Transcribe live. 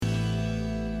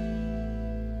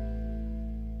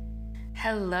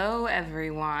Hello,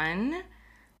 everyone.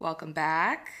 Welcome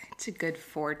back to Good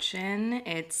Fortune.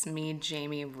 It's me,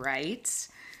 Jaime Wright.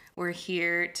 We're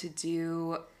here to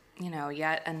do,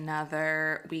 yet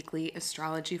another weekly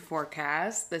astrology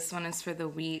forecast. This one is for the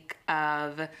week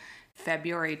of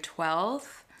February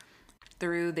 12th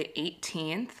through the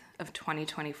 18th of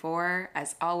 2024.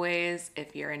 As always,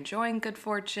 if you're enjoying Good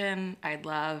Fortune, I'd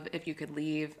love if you could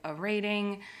leave a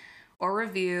rating or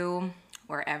review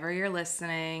wherever you're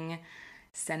listening.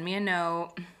 Send me a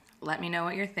note. Let me know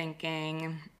what you're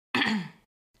thinking.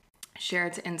 Share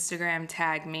it to Instagram,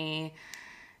 tag me,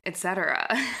 etc.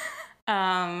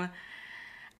 I'm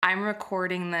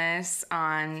recording this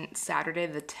on Saturday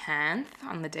the 10th,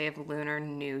 on the day of Lunar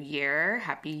New Year.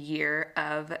 Happy Year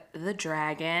of the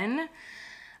Dragon.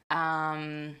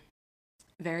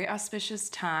 Very auspicious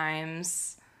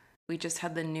times. We just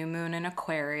had the new moon in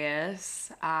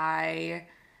Aquarius. I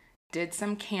did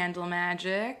some candle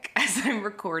magic as I'm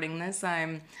recording this.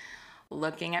 I'm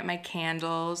looking at my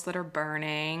candles that are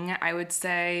burning. I would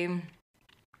say,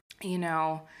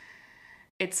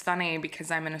 it's funny because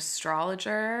I'm an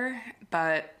astrologer,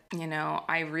 but,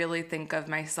 I really think of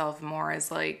myself more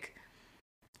as like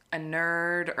a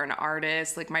nerd or an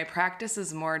artist. Like my practice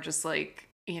is more just like,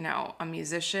 a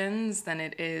musician's than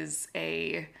it is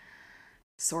a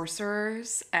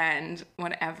sorcerers. And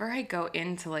whenever I go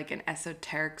into like an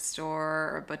esoteric store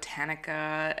or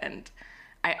botanica, and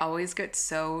I always get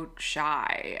so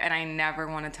shy and I never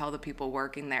want to tell the people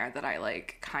working there that I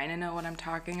like kind of know what I'm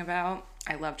talking about.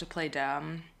 I love to play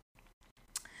dumb.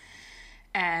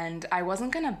 And I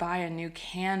wasn't gonna buy a new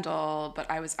candle,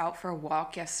 but I was out for a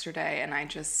walk yesterday and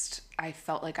I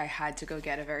felt like I had to go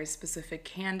get a very specific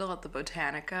candle at the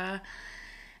botanica.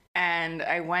 And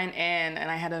I went in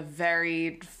and I had a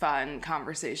very fun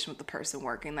conversation with the person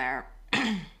working there.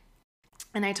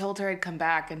 And I told her I'd come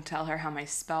back and tell her how my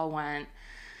spell went.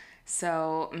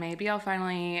 So maybe I'll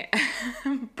finally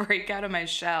break out of my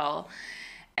shell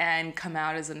and come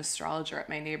out as an astrologer at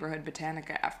my neighborhood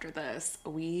botanica after this.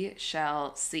 We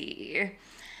shall see.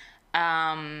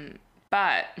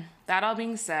 But that all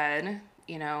being said,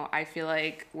 I feel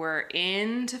like we're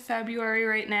into February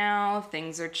right now.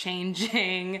 Things are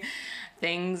changing.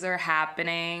 Things are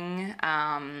happening.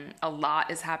 A lot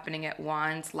is happening at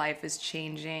once. Life is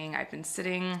changing. I've been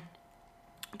sitting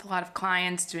with a lot of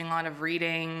clients, doing a lot of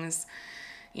readings.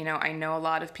 I know a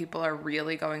lot of people are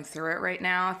really going through it right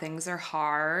now. Things are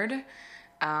hard.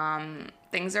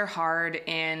 Things are hard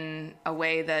in a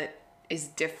way that is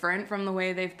different from the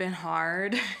way they've been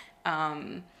hard.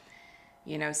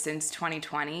 Since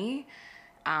 2020,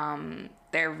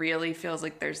 there really feels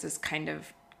like there's this kind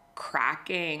of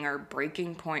cracking or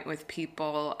breaking point with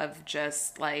people of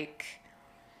just like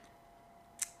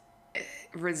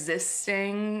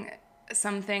resisting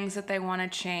some things that they want to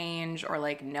change, or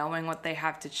like knowing what they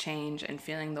have to change and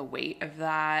feeling the weight of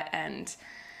that. And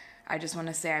I just want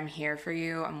to say I'm here for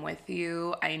you. I'm with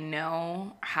you. I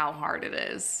know how hard it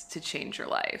is to change your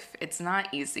life. It's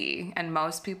not easy, and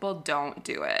most people don't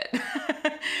do it.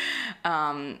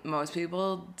 Most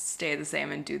people stay the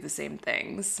same and do the same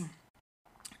things.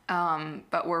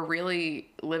 But we're really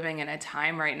living in a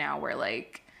time right now where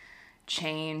like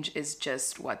change is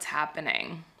just what's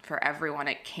happening for everyone.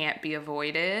 It can't be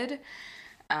avoided.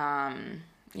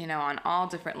 On all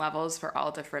different levels for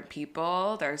all different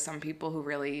people. There are some people who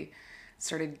really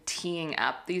started teeing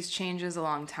up these changes a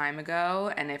long time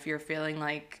ago. And if you're feeling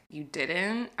like you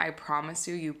didn't, I promise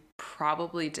you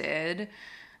probably did.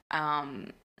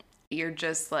 You're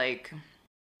just like,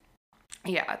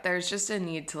 there's just a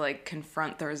need to like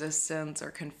confront the resistance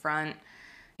or confront,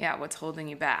 what's holding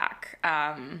you back.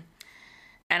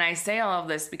 And I say all of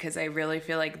this because I really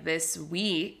feel like this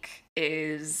week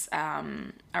is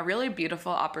a really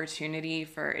beautiful opportunity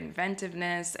for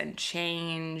inventiveness and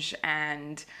change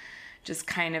and just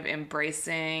kind of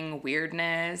embracing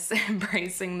weirdness,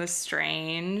 embracing the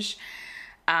strange.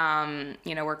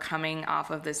 We're coming off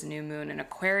of this new moon in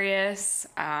Aquarius.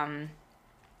 And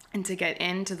to get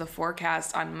into the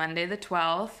forecast on Monday the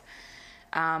 12th,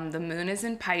 the moon is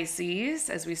in Pisces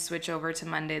as we switch over to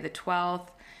Monday the 12th.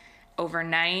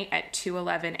 Overnight at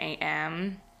 2:11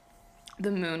 a.m., the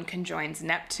moon conjoins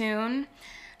Neptune.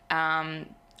 And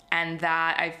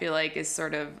that I feel like is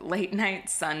sort of late night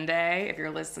Sunday. If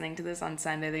you're listening to this on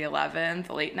Sunday the 11th,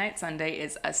 late night Sunday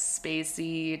is a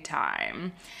spacey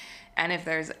time. And if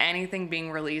there's anything being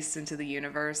released into the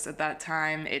universe at that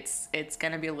time, it's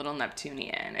going to be a little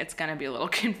Neptunian. It's going to be a little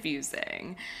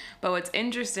confusing. But what's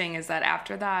interesting is that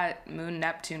after that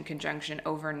Moon-Neptune conjunction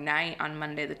overnight on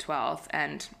Monday the 12th,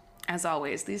 and as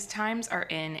always, these times are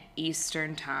in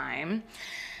Eastern time.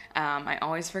 I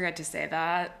always forget to say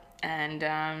that. And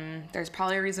there's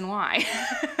probably a reason why.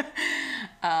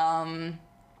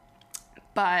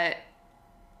 But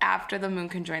after the moon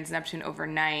conjoins Neptune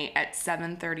overnight at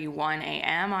 7:31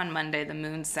 a.m. on Monday, the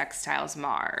moon sextiles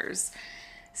Mars.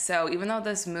 So even though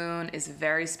this moon is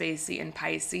very spacey in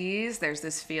Pisces, there's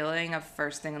this feeling of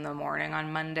first thing in the morning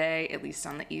on Monday, at least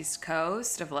on the East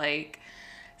Coast, of like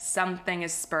something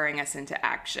is spurring us into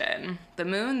action. The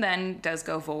moon then does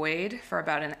go void for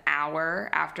about an hour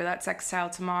after that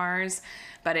sextile to Mars,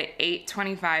 but at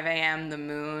 8:25 a.m. the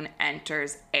moon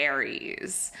enters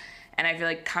Aries. And I feel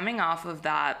like coming off of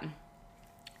that,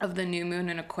 of the new moon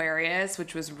in Aquarius,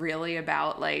 which was really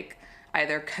about like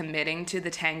either committing to the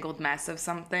tangled mess of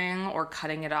something or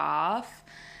cutting it off,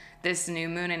 this new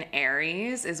moon in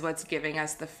Aries is what's giving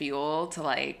us the fuel to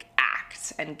like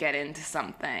act and get into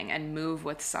something and move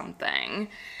with something.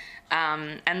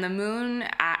 And the moon,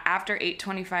 after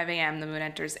 8:25 a.m., the moon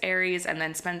enters Aries and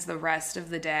then spends the rest of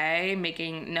the day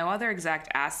making no other exact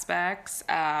aspects,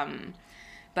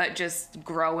 but just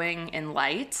growing in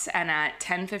light. And at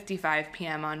 10:55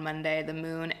 p.m. on Monday, the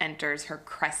moon enters her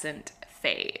crescent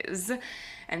phase.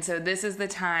 And so this is the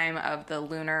time of the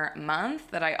lunar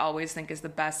month that I always think is the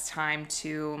best time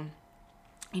to,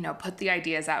 put the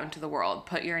ideas out into the world,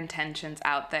 put your intentions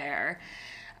out there.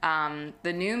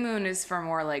 The new moon is for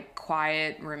more like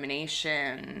quiet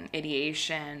rumination,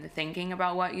 ideation, thinking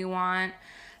about what you want.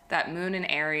 That moon in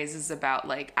Aries is about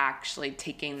like actually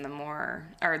taking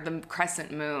the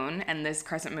crescent moon, and this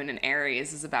crescent moon in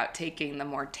Aries is about taking the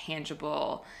more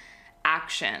tangible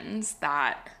actions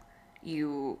that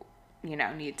you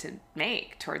need to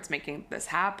make towards making this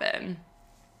happen.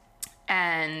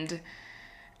 And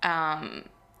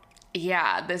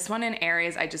this one in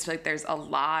Aries, I just feel like there's a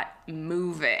lot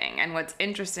moving. And what's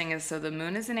interesting is, so the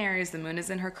moon is in Aries, the moon is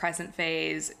in her crescent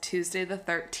phase, Tuesday the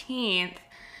 13th.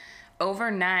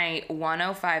 Overnight,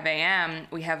 1:05 a.m.,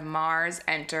 we have Mars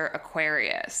enter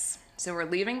Aquarius. So we're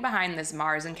leaving behind this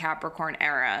Mars and Capricorn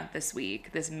era this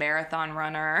week, this marathon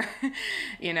runner,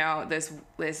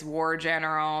 this war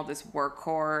general, this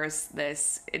workhorse,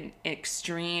 this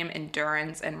extreme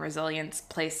endurance and resilience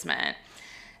placement.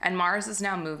 And Mars is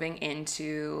now moving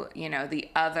into, the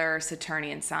other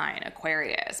Saturnian sign,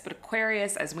 Aquarius. But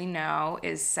Aquarius, as we know,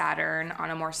 is Saturn on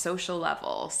a more social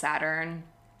level, Saturn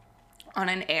on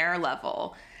an air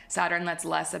level, Saturn that's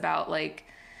less about like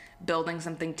building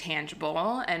something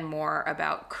tangible and more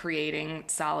about creating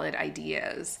solid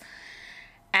ideas.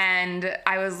 And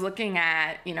I was looking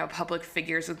at, public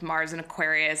figures with Mars and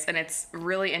Aquarius, and it's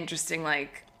really interesting.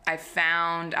 Like, I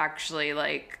found actually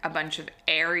like a bunch of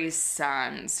Aries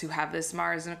suns who have this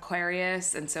Mars and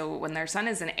Aquarius. And so when their sun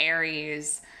is in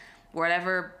Aries,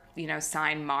 whatever,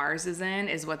 sign Mars is in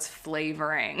is what's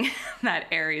flavoring that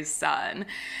Aries sun.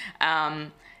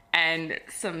 And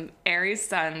some Aries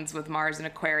suns with Mars and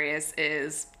Aquarius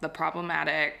is the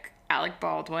problematic Alec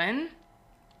Baldwin,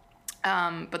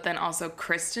 but then also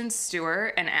Kristen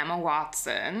Stewart and Emma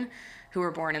Watson, who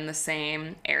were born in the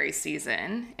same Aries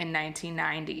season in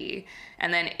 1990,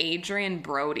 and then Adrian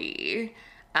Brody.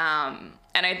 And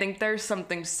I think there's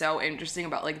something so interesting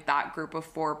about like that group of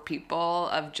four people,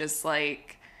 of just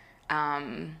like,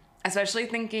 especially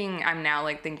I'm now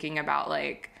like thinking about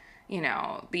like,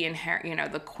 the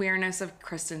inherent, the queerness of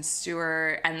Kristen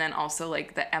Stewart, and then also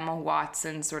like the Emma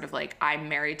Watson sort of like, I'm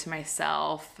married to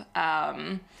myself.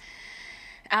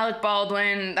 Alec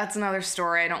Baldwin, that's another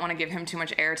story. I don't want to give him too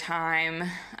much airtime.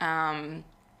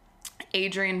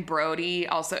 Adrian Brody,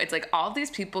 also, it's like all of these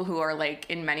people who are like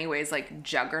in many ways like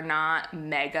juggernaut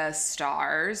mega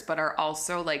stars, but are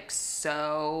also like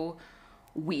so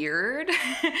weird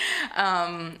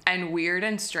and weird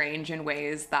and strange in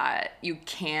ways that you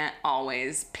can't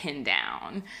always pin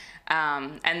down.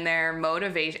 And their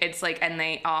motivation, it's like, and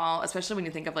they all, especially when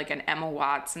you think of like an Emma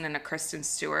Watson and a Kristen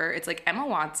Stewart, it's like Emma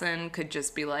Watson could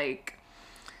just be like,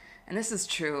 and this is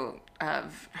true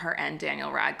of her and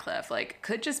Daniel Radcliffe, like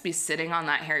could just be sitting on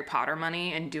that Harry Potter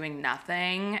money and doing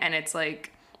nothing. And it's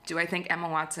like, do I think Emma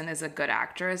Watson is a good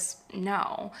actress?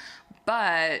 No,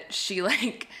 but she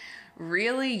like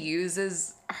really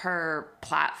uses her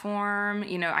platform.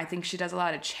 I think she does a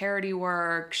lot of charity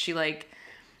work. She like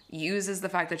uses the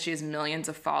fact that she has millions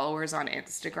of followers on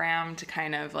Instagram to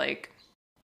kind of like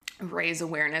raise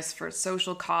awareness for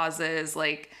social causes.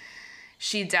 Like,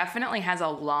 she definitely has a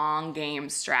long game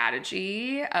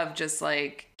strategy of just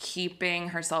like keeping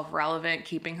herself relevant,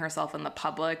 keeping herself in the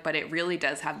public, but it really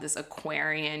does have this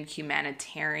Aquarian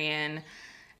humanitarian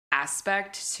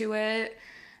aspect to it.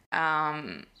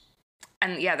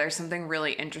 And yeah, there's something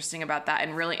really interesting about that,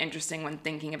 and really interesting when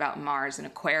thinking about Mars and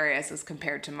Aquarius as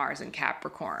compared to Mars and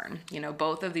Capricorn.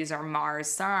 Both of these are Mars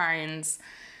signs,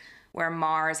 where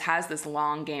Mars has this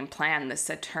long game plan, this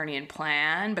Saturnian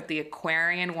plan, but the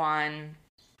Aquarian one,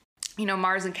 you know,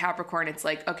 Mars and Capricorn, it's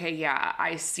like, okay, yeah,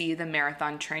 I see the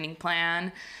marathon training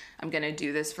plan. I'm going to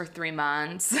do this for 3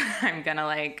 months. I'm going to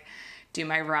like do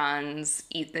my runs,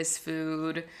 eat this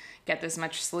food, get this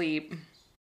much sleep.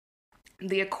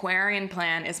 The Aquarian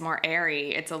plan is more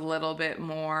airy. It's a little bit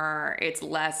more, it's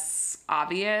less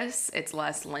obvious, it's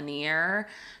less linear,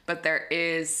 but there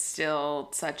is still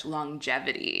such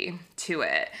longevity to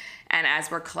it. And as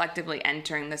we're collectively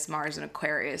entering this Mars and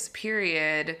Aquarius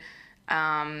period,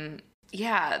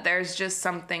 yeah, there's just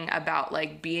something about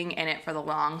like being in it for the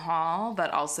long haul,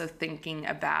 but also thinking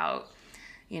about,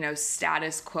 you know,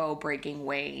 status quo breaking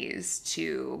ways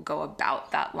to go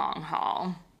about that long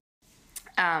haul.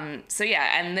 So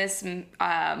yeah, and this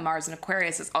Mars and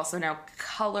Aquarius is also now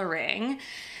coloring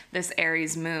this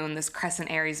Aries moon, this crescent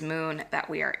Aries moon that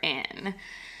we are in.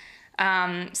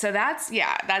 So that's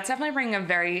definitely bringing a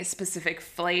very specific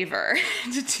flavor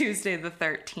to Tuesday the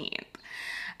 13th.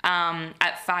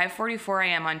 At 5:44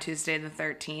 a.m. on Tuesday the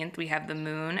 13th, we have the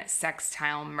moon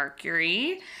sextile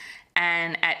Mercury.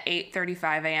 And at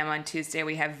 8:35 a.m. on Tuesday,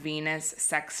 we have Venus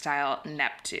sextile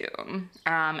Neptune.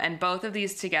 And both of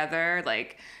these together,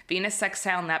 like Venus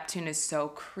sextile Neptune is so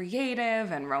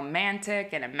creative and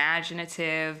romantic and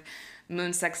imaginative.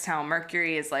 Moon sextile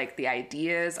Mercury is like the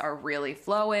ideas are really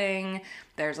flowing.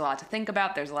 There's a lot to think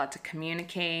about. There's a lot to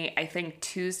communicate. I think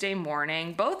Tuesday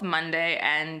morning, both Monday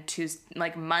and Tuesday,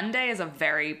 like Monday is a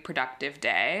very productive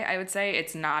day, I would say.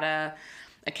 It's not a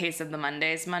case of the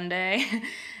Monday's Monday.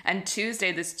 And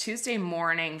this Tuesday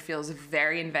morning feels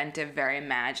very inventive, very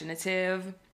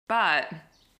imaginative. But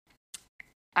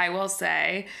I will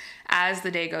say, as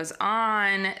the day goes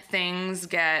on, things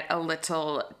get a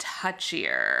little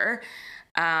touchier.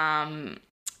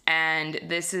 And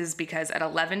this is because at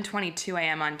 11:22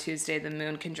 a.m. on Tuesday, the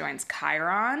moon conjoins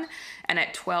Chiron, and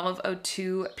at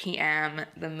 12:02 p.m.,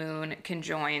 the moon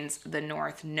conjoins the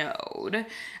North Node.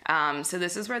 So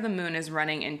this is where the moon is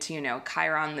running into, you know,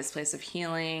 Chiron, this place of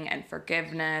healing and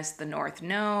forgiveness, the North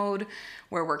Node,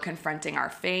 where we're confronting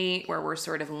our fate, where we're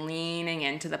sort of leaning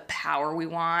into the power we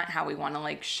want, how we want to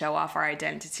like show off our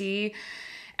identity.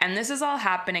 And this is all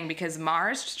happening because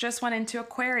Mars just went into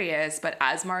Aquarius, but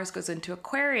as Mars goes into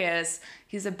Aquarius,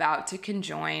 he's about to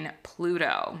conjoin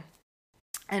Pluto.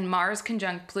 And Mars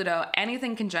conjunct Pluto,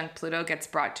 anything conjunct Pluto gets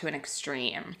brought to an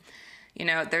extreme. You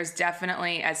know, there's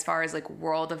definitely, as far as like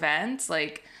world events,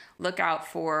 like look out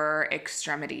for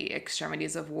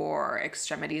extremities of war,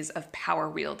 extremities of power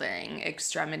wielding,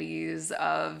 extremities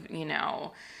of, you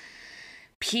know,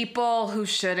 people who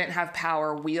shouldn't have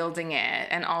power wielding it,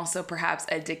 and also perhaps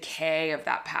a decay of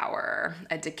that power,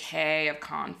 a decay of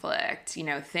conflict. You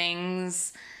know,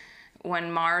 things,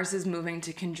 when Mars is moving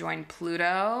to conjoin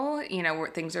Pluto, you know, where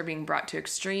things are being brought to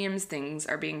extremes, things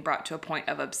are being brought to a point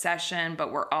of obsession,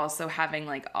 but we're also having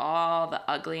like all the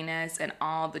ugliness and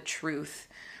all the truth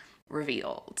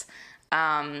revealed.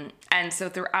 And so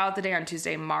throughout the day on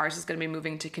Tuesday, Mars is going to be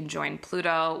moving to conjoin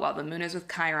Pluto while the moon is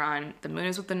with Chiron, the moon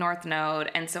is with the North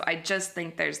Node. And so I just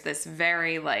think there's this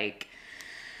very like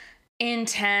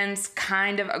intense,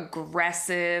 kind of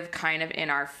aggressive, kind of in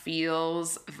our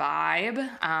feels vibe.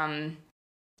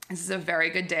 This is a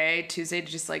very good day, Tuesday,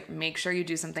 to just like make sure you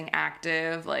do something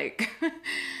active, like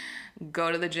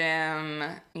go to the gym,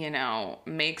 you know,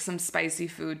 make some spicy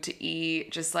food to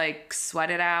eat, just like sweat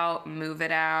it out, move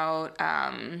it out.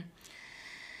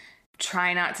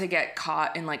 Try not to get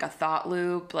caught in like a thought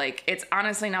loop. Like, it's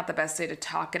honestly not the best day to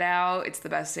talk it out. It's the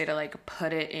best day to like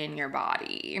put it in your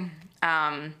body.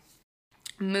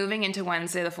 Moving into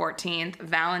Wednesday the 14th,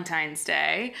 Valentine's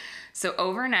Day. So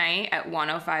overnight at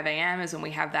 1:05 a.m. is when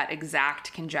we have that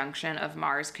exact conjunction of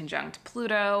Mars conjunct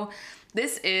Pluto.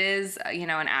 This is, you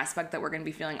know, an aspect that we're going to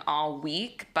be feeling all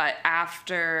week, but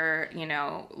after, you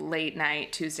know, late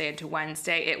night, Tuesday into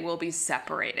Wednesday, it will be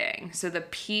separating. So the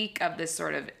peak of this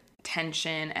sort of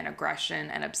tension and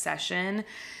aggression and obsession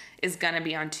is going to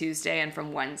be on Tuesday, and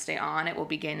from Wednesday on, it will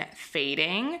begin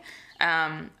fading.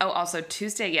 Also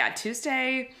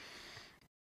Tuesday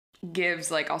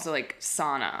gives like also like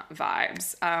sauna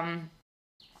vibes.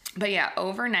 But yeah,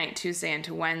 overnight, Tuesday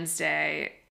into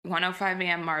Wednesday, 1:05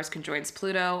 a.m. Mars conjoins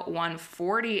Pluto,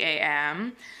 1:40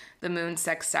 a.m. the moon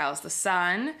sextiles the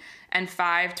sun, and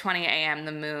 5:20 a.m.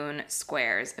 the moon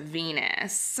squares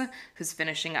Venus, who's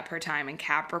finishing up her time in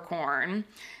Capricorn,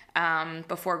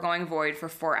 before going void for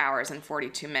 4 hours and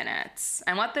 42 minutes.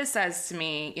 And what this says to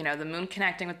me, you know, the moon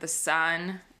connecting with the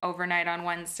sun overnight on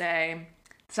Wednesday,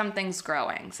 something's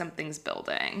growing, something's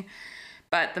building.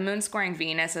 But the moon squaring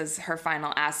Venus as her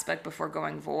final aspect before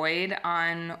going void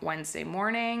on Wednesday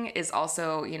morning is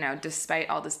also, you know, despite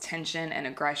all this tension and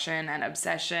aggression and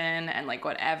obsession and like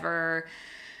whatever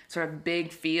sort of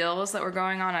big feels that were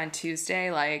going on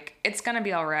Tuesday, like, it's gonna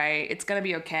be all right. It's gonna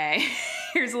be okay.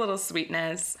 Here's a little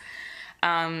sweetness.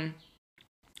 The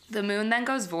moon then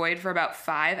goes void for about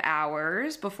 5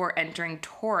 hours before entering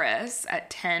Taurus at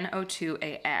 10:02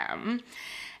 a.m.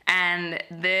 And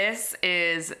this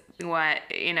is what,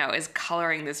 you know, is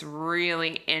coloring this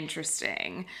really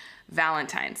interesting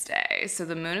Valentine's Day. So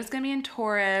the moon is going to be in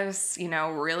Taurus, you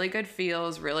know, really good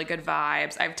feels, really good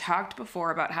vibes. I've talked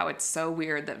before about how it's so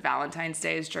weird that Valentine's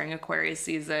Day is during Aquarius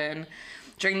season,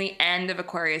 during the end of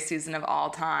Aquarius season of all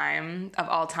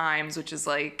times, which is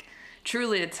like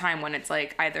truly a time when it's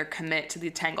like either commit to the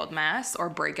tangled mess or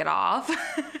break it off.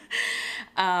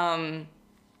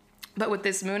 But with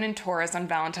this moon in Taurus on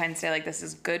Valentine's Day, like, this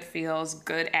is good feels,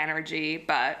 good energy.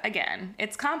 But again,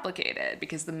 it's complicated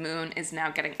because the moon is now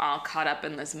getting all caught up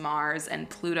in this Mars and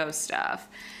Pluto stuff.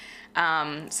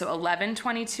 So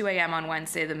 11:22 a.m. on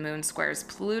Wednesday, the moon squares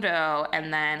Pluto.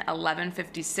 And then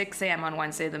 11:56 a.m. on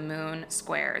Wednesday, the moon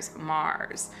squares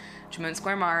Mars. Which, moon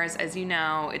square Mars, as you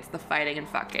know, it's the fighting and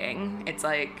fucking. It's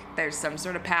like there's some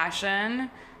sort of passion.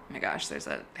 Oh my gosh, there's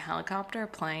a helicopter,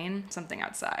 plane, something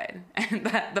outside. And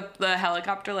the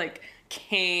helicopter like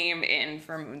came in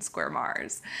for moon square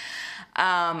Mars.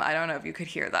 I don't know if you could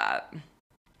hear that.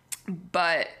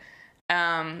 But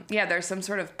yeah, there's some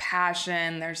sort of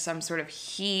passion, there's some sort of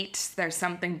heat, there's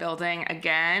something building.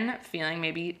 Again, feeling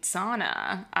maybe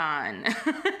sauna on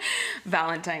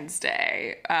Valentine's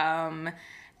Day.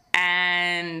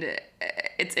 And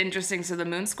it's interesting. So the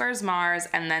moon squares Mars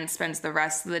and then spends the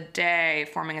rest of the day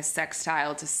forming a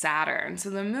sextile to Saturn. So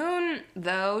the moon,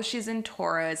 though she's in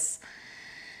Taurus,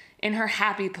 in her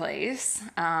happy place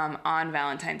on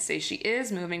Valentine's Day, she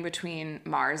is moving between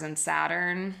Mars and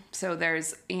Saturn. So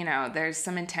there's, you know, there's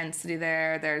some intensity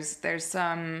there. There's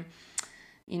some,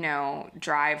 you know,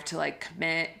 drive to like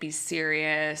commit, be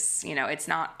serious. You know, it's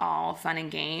not all fun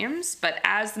and games. But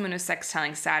as the moon is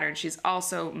sextiling Saturn, she's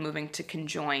also moving to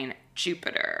conjoin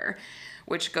Jupiter,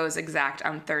 which goes exact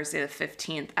on Thursday the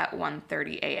 15th at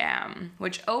 1:30 a.m.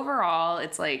 Which overall,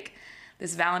 it's like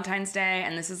this Valentine's Day,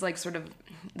 and this is like sort of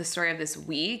the story of this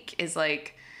week, is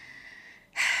like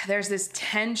there's this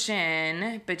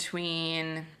tension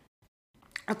between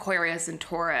Aquarius and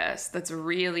Taurus that's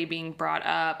really being brought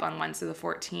up on Wednesday the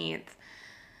 14th.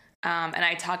 And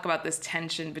I talk about this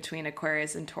tension between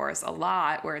Aquarius and Taurus a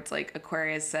lot, where it's like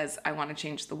Aquarius says, I want to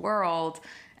change the world,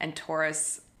 and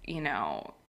Taurus, you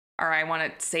know, or I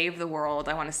want to save the world,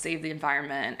 I want to save the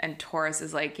environment. And Taurus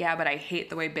is like, yeah, but I hate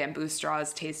the way bamboo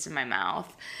straws taste in my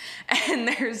mouth. And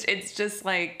it's just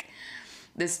like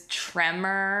this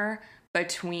tremor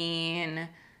between,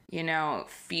 you know,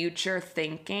 future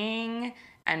thinking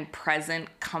and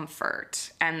present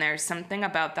comfort. And there's something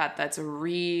about that that's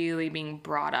really being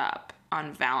brought up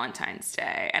on Valentine's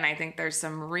Day. And I think there's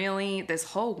some really, this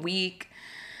whole week,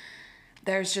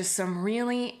 there's just some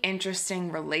really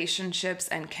interesting relationships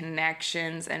and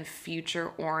connections and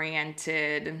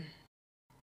future-oriented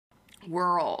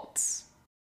worlds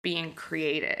being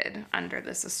created under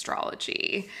this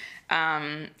astrology.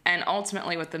 And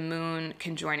ultimately with the moon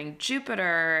conjoining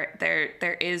Jupiter,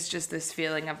 there is just this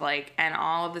feeling of like, and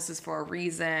all of this is for a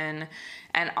reason,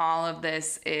 and all of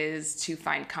this is to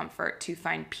find comfort, to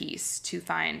find peace, to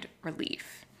find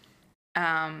relief.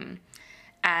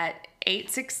 At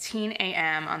 8:16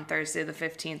 a.m. on Thursday the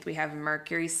 15th, we have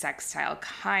Mercury sextile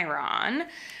Chiron.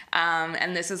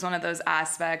 And this is one of those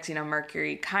aspects, you know,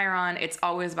 Mercury, Chiron, it's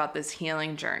always about this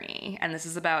healing journey. And this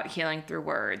is about healing through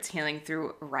words, healing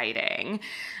through writing.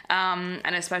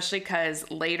 And especially because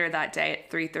later that day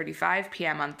at 3:35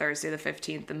 p.m. on Thursday the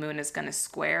 15th, the moon is going to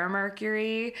square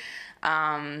Mercury.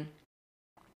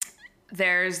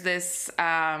 There's this,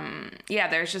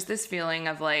 there's just this feeling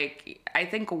of like, I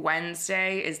think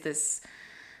Wednesday is this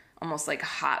almost like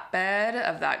hotbed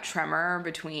of that tremor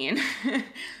between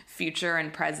future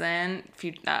and present,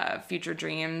 future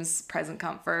dreams, present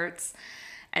comforts.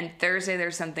 And Thursday,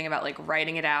 there's something about like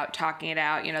writing it out, talking it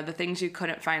out. You know, the things you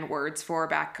couldn't find words for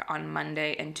back on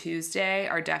Monday and Tuesday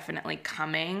are definitely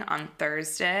coming on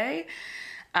Thursday.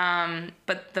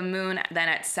 But the moon then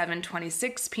at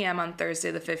 7:26 p.m. on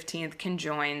Thursday the 15th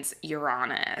conjoins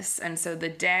Uranus. And so the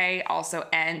day also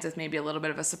ends with maybe a little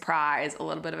bit of a surprise, a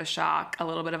little bit of a shock, a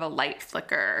little bit of a light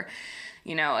flicker.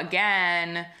 You know,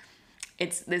 again,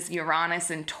 it's this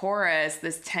Uranus and Taurus,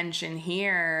 this tension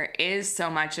here is so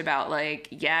much about like,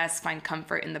 yes, find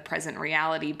comfort in the present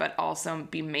reality, but also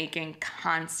be making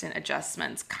constant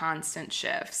adjustments, constant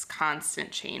shifts, constant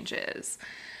changes.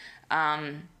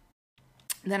 Then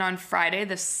on Friday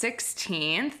the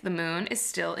 16th, the moon is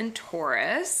still in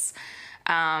Taurus.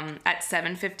 At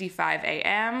 7:55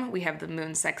 a.m., we have the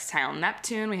moon sextile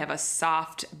Neptune. We have a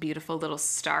soft, beautiful little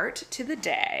start to the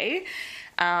day.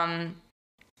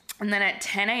 And then at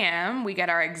 10 a.m., we get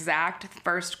our exact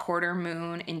first quarter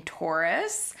moon in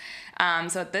Taurus.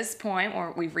 So at this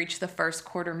point, we've reached the first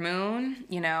quarter moon,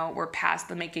 we're past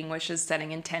the making wishes,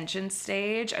 setting intentions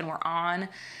stage, and we're on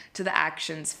to the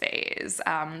actions phase.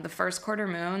 The first quarter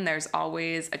moon, there's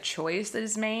always a choice that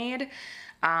is made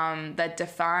that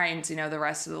defines, the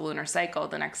rest of the lunar cycle,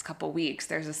 the next couple weeks.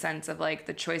 There's a sense of like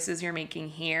the choices you're making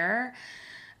here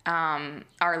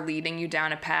are leading you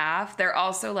down a path. They're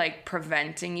also like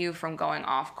preventing you from going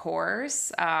off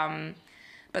course.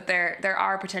 But there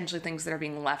are potentially things that are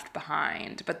being left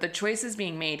behind. But the choices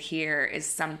being made here is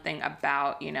something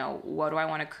about, what do I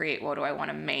want to create? What do I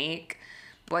want to make?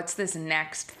 What's this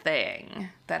next thing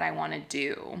that I want to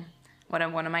do? What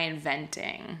am I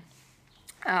inventing?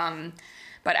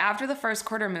 But after the first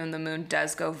quarter moon, the moon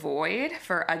does go void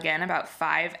for, again, about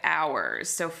 5 hours.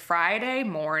 So Friday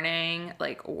morning,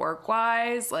 like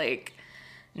work-wise, like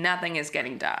nothing is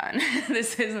getting done.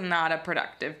 This is not a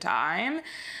productive time.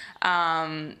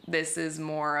 This is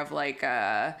more of like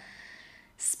a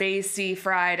spacey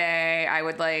Friday. I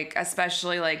would like,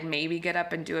 especially like maybe get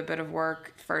up and do a bit of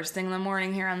work first thing in the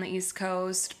morning here on the East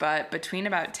Coast. But between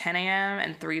about 10 a.m.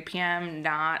 and 3 p.m.,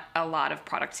 not a lot of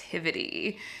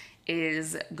productivity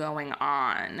is going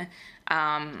on.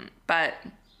 But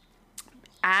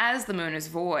as the moon is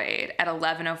void at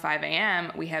 11:05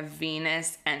 a.m., we have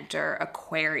Venus enter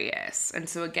Aquarius. And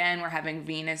so again, we're having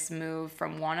Venus move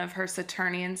from one of her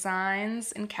Saturnian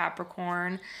signs in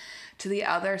Capricorn to the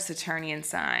other Saturnian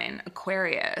sign,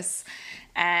 Aquarius.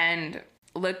 And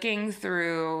looking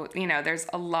through, there's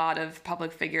a lot of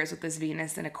public figures with this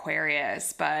Venus in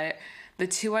Aquarius, but the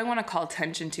two I want to call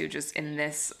attention to just in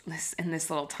this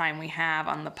little time we have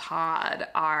on the pod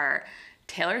are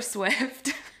Taylor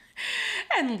Swift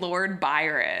and Lord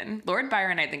Byron. Lord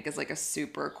Byron, I think, is like a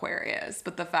super Aquarius,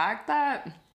 but the fact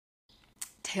that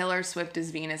Taylor Swift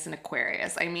is Venus in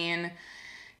Aquarius, I mean,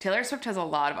 Taylor Swift has a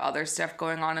lot of other stuff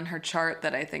going on in her chart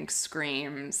that I think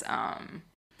screams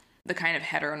the kind of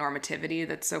heteronormativity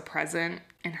that's so present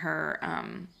in her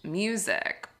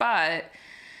music,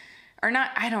 or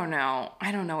not, I don't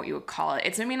know what you would call it.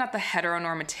 It's maybe not the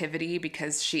heteronormativity,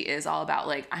 because she is all about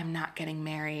like, I'm not getting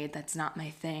married, that's not my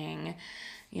thing,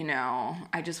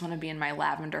 I just want to be in my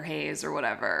lavender haze or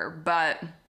whatever. But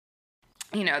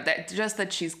that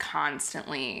she's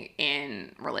constantly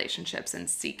in relationships and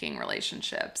seeking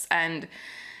relationships. And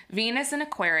Venus in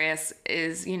Aquarius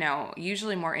is,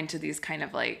 usually more into these kind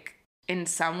of like, in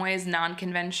some ways,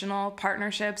 non-conventional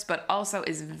partnerships, but also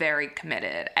is very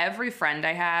committed. Every friend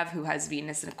I have who has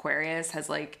Venus in Aquarius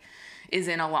is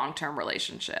in a long-term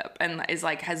relationship and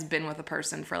has been with a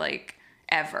person for like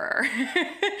ever.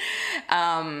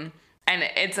 And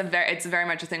it's very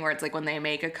much a thing where it's like when they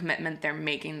make a commitment, they're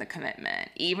making the commitment.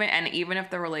 Even if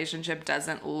the relationship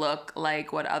doesn't look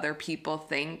like what other people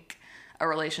think a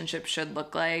relationship should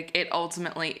look like, it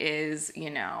ultimately is,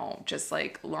 just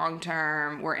like long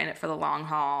term, we're in it for the long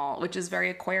haul, which is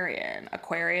very Aquarian.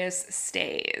 Aquarius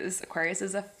stays. Aquarius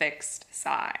is a fixed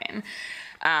sign.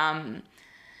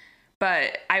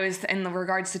 But I was, in the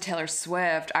regards to Taylor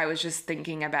Swift, I was just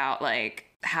thinking about like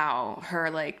how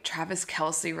her like Travis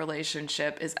Kelce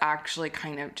relationship is actually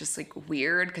kind of just like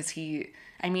weird, because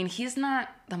he's not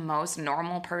the most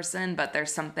normal person, but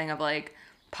there's something of like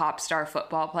pop star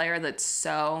football player that's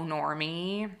so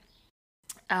normie.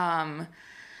 And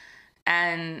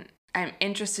I'm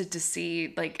interested to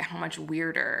see like how much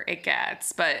weirder it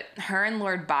gets. But her and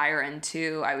Lord Byron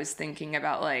too, I was thinking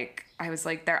about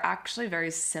they're actually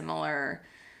very similar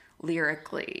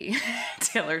lyrically,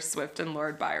 Taylor Swift and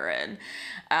Lord Byron.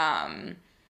 I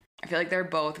feel like they're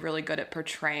both really good at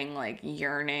portraying like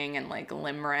yearning and like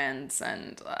limerence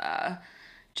and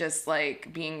just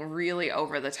like being really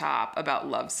over the top about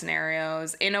love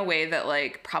scenarios in a way that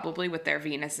like probably with their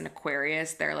Venus and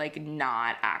Aquarius, they're like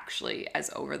not actually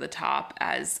as over the top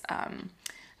as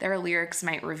their lyrics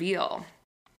might reveal.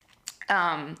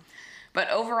 But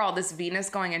overall, this Venus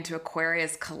going into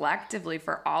Aquarius collectively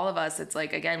for all of us, it's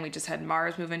like, again, we just had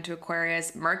Mars move into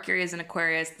Aquarius, Mercury is in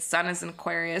Aquarius, the Sun is in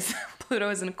Aquarius, Pluto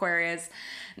is in Aquarius,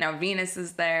 now Venus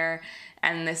is there,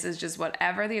 and this is just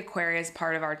whatever the Aquarius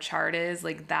part of our chart is,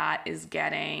 like that is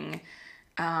getting,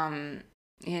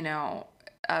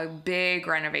 a big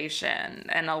renovation,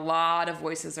 and a lot of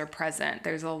voices are present.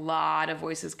 There's a lot of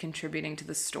voices contributing to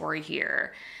the story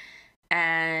here.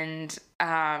 And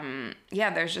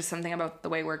there's just something about the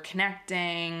way we're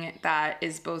connecting that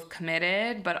is both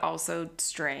committed but also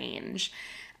strange.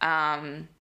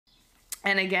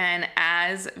 And again,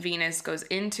 as Venus goes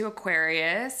into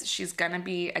Aquarius, she's going to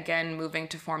be, again, moving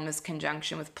to form this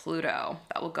conjunction with Pluto.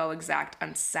 That will go exact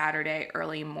on Saturday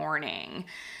early morning.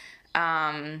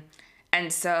 And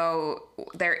so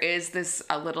there is this,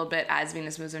 a little bit, as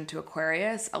Venus moves into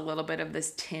Aquarius, a little bit of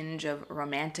this tinge of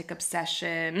romantic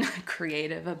obsession,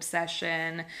 creative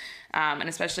obsession, and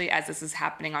especially as this is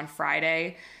happening on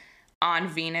Friday, on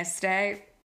Venus Day.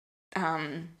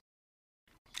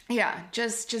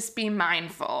 Just be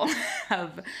mindful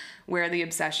of where the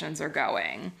obsessions are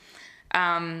going.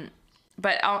 And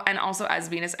also as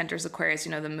Venus enters Aquarius,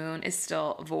 the moon is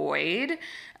still void.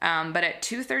 But at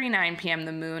 2:39 p.m.,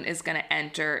 the moon is going to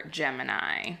enter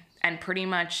Gemini and pretty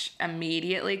much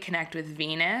immediately connect with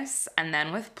Venus and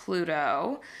then with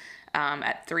Pluto.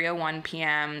 At 3:01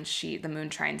 p.m., the moon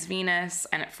trines Venus,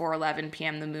 and at 4:11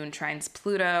 p.m., the moon trines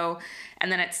Pluto,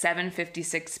 and then at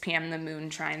 7:56 p.m., the moon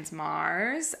trines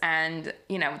Mars. And,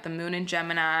 with the moon in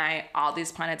Gemini, all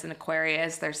these planets in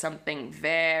Aquarius, there's something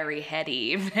very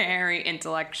heady, very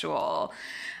intellectual.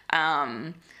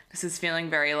 This is feeling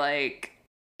very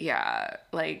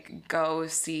go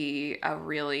see a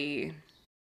really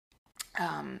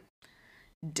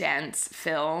dense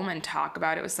film and talk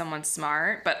about it with someone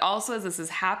smart. But also, as this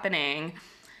is happening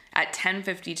at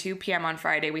 10:52 p.m. on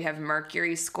Friday, we have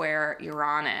Mercury square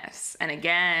Uranus. And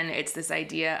again, it's this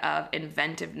idea of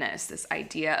inventiveness, this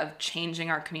idea of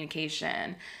changing our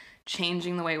communication,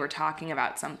 changing the way we're talking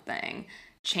about something,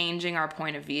 changing our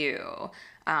point of view.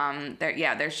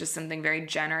 There's just something very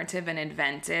generative and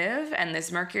inventive. And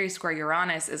this Mercury square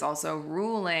Uranus is also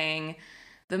ruling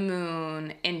the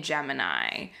moon in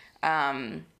Gemini.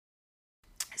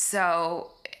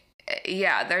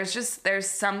 There's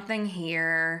something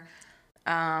here,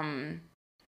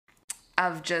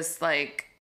 of just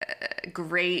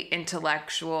great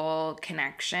intellectual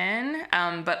connection.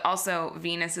 But also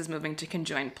Venus is moving to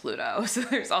conjoin Pluto. So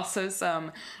there's also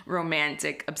some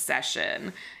romantic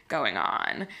obsession going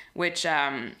on, which,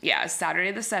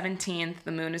 Saturday the 17th,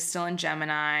 the moon is still in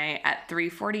Gemini. At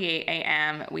 3:48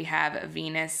 a.m., we have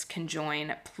Venus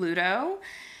conjoin Pluto.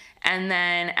 And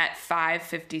then at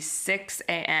 5:56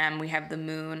 a.m., we have the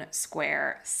moon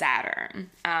square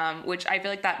Saturn, which I feel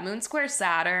like that moon square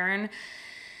Saturn,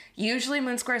 usually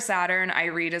moon square Saturn, I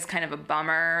read as kind of a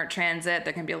bummer transit.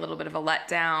 There can be a little bit of a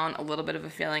letdown, a little bit of a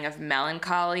feeling of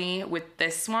melancholy. With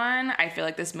this one, I feel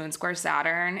like this moon square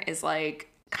Saturn is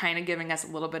kind of giving us a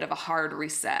little bit of a hard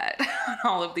reset on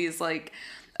all of these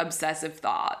obsessive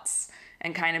thoughts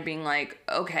and kind of being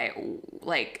okay,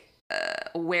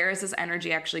 where is this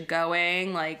energy actually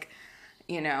going?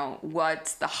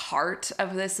 What's the heart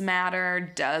of this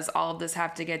matter? Does all of this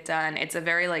have to get done? It's a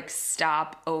very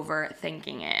stop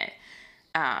overthinking it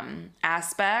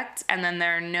aspect. And then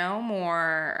there are no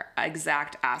more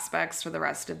exact aspects for the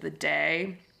rest of the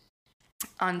day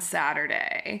on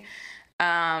Saturday.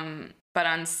 But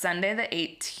on Sunday the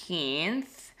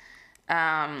 18th,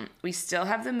 we still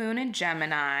have the moon in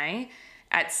Gemini.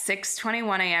 At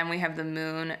 6:21 a.m., we have the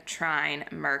moon trine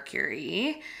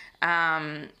Mercury.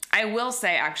 I will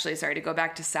say, actually, sorry, to go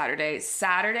back to Saturday.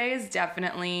 Saturday is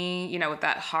definitely, with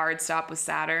that hard stop with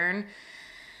Saturn.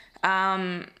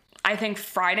 I think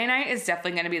Friday night is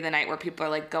definitely going to be the night where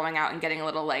people are going out and getting a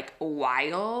little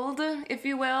wild, if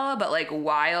you will, but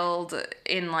wild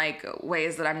in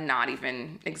ways that I'm not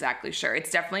even exactly sure.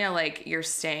 It's definitely you're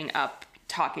staying up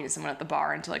talking to someone at the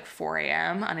bar until 4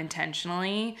 a.m.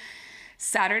 unintentionally.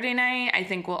 Saturday night, I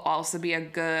think, will also be a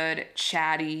good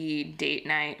chatty date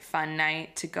night, fun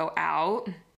night to go out.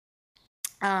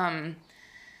 But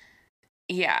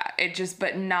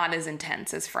not as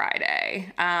intense as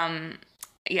Friday. And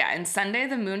Sunday,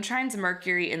 the moon trines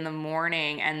Mercury in the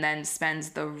morning and then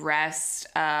spends the rest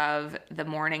of the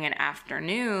morning and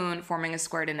afternoon forming a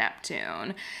square to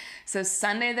Neptune. So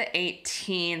Sunday, the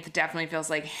 18th, definitely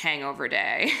feels like hangover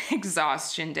day,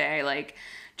 exhaustion day,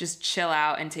 just chill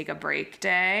out and take a break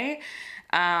day.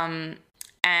 And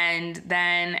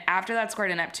then after that square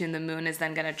to Neptune, the moon is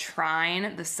then going to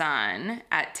trine the sun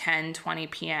at 10:20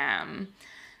 p.m.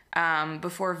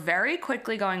 Before very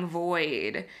quickly going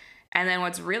void. And then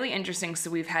what's really interesting, so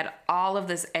we've had all of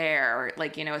this air,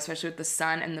 especially with the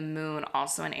sun and the moon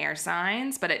also in air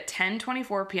signs. But at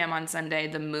 10:24 p.m. on Sunday,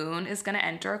 the moon is going to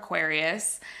enter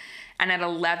Aquarius. And at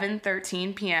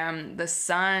 11:13 p.m., the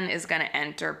sun is going to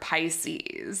enter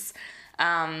Pisces.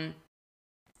 And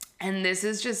And this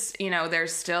is just,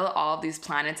 there's still all of these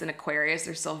planets in Aquarius.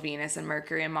 There's still Venus and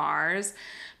Mercury and Mars.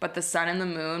 But the sun and the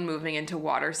moon moving into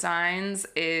water signs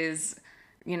is,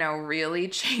 really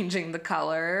changing the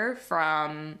color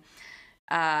from,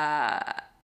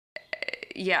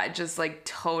 just like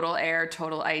total air,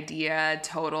 total idea,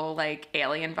 total like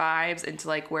alien vibes into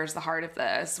like, where's the heart of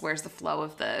this? Where's the flow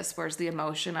of this? Where's the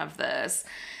emotion of this?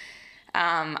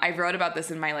 I wrote about this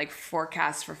in my like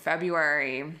forecast for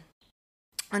February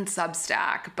on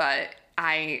Substack, but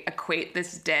I equate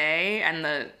this day and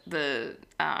the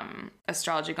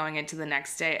astrology going into the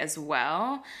next day as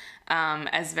well,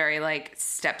 as very like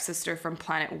Stepsister from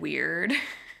Planet Weird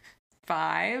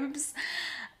vibes.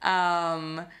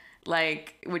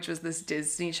 Which was this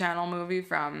Disney Channel movie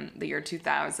from the year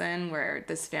 2000 where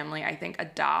this family, I think,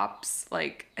 adopts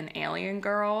like an alien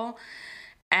girl,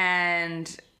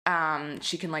 and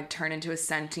she can like turn into a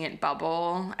sentient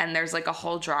bubble, and there's like a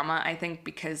whole drama, I think,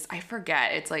 because I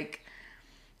forget,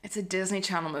 it's a Disney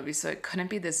Channel movie, so it couldn't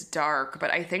be this dark,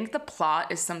 but I think the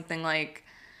plot is something like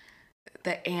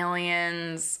the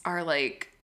aliens are like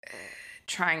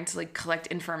trying to like collect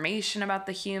information about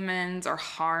the humans or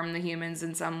harm the humans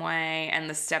in some way, and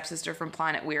the stepsister from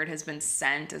Planet Weird has been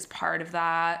sent as part of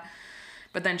that.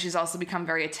 But then she's also become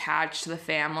very attached to the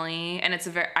family, and it's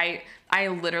I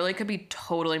literally could be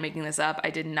totally making this up. I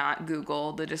did not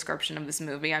Google the description of this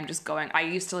movie. I'm just going, I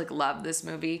used to like love this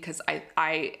movie because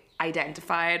I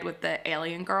identified with the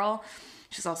alien girl.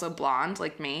 She's also blonde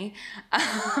like me.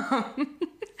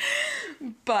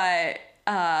 But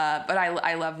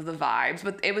I love the vibes.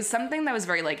 But it was something that was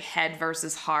very like head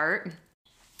versus heart.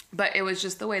 But it was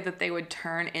just the way that they would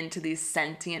turn into these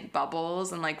sentient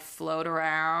bubbles and like float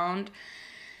around.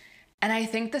 And I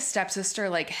think the stepsister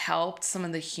like helped some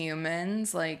of the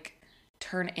humans like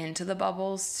turn into the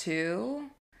bubbles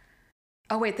too.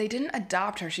 Oh wait, they didn't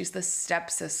adopt her. She's the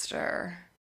stepsister.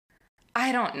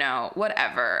 I don't know.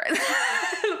 Whatever.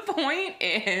 The point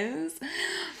is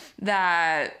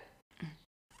that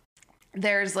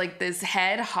there's like this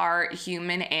head, heart,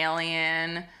 human,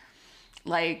 alien,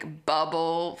 like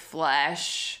bubble,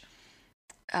 flesh,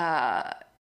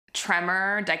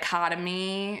 tremor,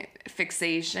 dichotomy,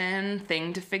 fixation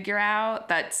thing to figure out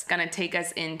that's gonna take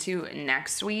us into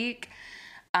next week.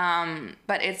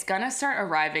 But it's gonna start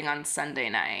arriving on Sunday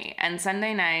night. And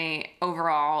Sunday night,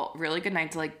 overall, really good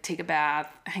night to like take a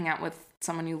bath, hang out with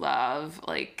someone you love.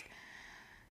 Like,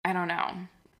 I don't know.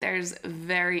 There's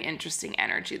very interesting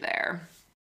energy there.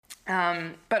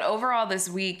 But overall this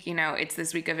week, it's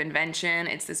this week of invention.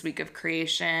 It's this week of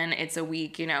creation. It's a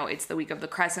week, it's the week of the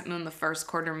crescent moon, the first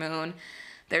quarter moon.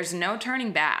 There's no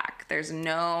turning back. There's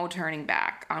no turning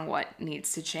back on what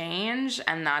needs to change.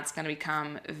 And that's going to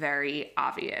become very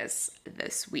obvious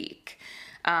this week.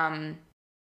 And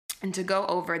to go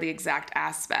over the exact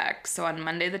aspects. So on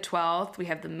Monday the 12th, we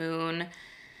have the moon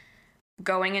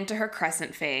going into her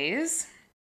crescent phase.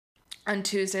 On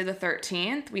Tuesday the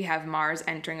 13th, we have Mars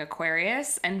entering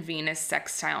Aquarius and Venus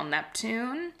sextile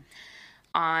Neptune.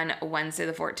 On Wednesday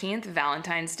the 14th,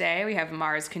 Valentine's Day, we have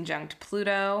Mars conjunct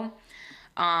Pluto.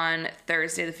 On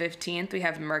Thursday the 15th, we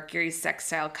have Mercury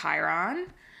sextile Chiron.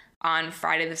 On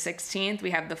Friday the 16th, we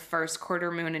have the first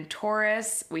quarter moon in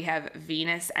Taurus. We have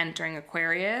Venus entering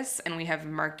Aquarius, and we have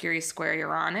Mercury square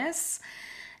Uranus.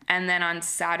 And then on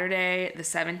Saturday the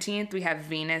 17th, we have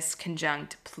Venus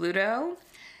conjunct Pluto.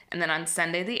 And then on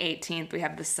Sunday the 18th, we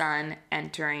have the sun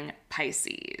entering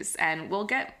Pisces. And we'll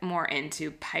get more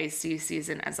into Pisces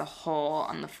season as a whole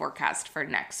on the forecast for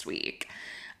next week.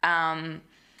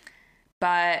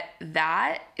 But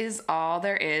that is all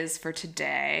there is for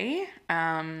today.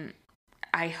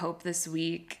 I hope this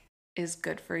week is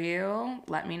good for you.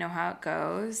 Let me know how it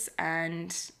goes,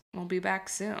 and we'll be back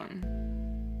soon.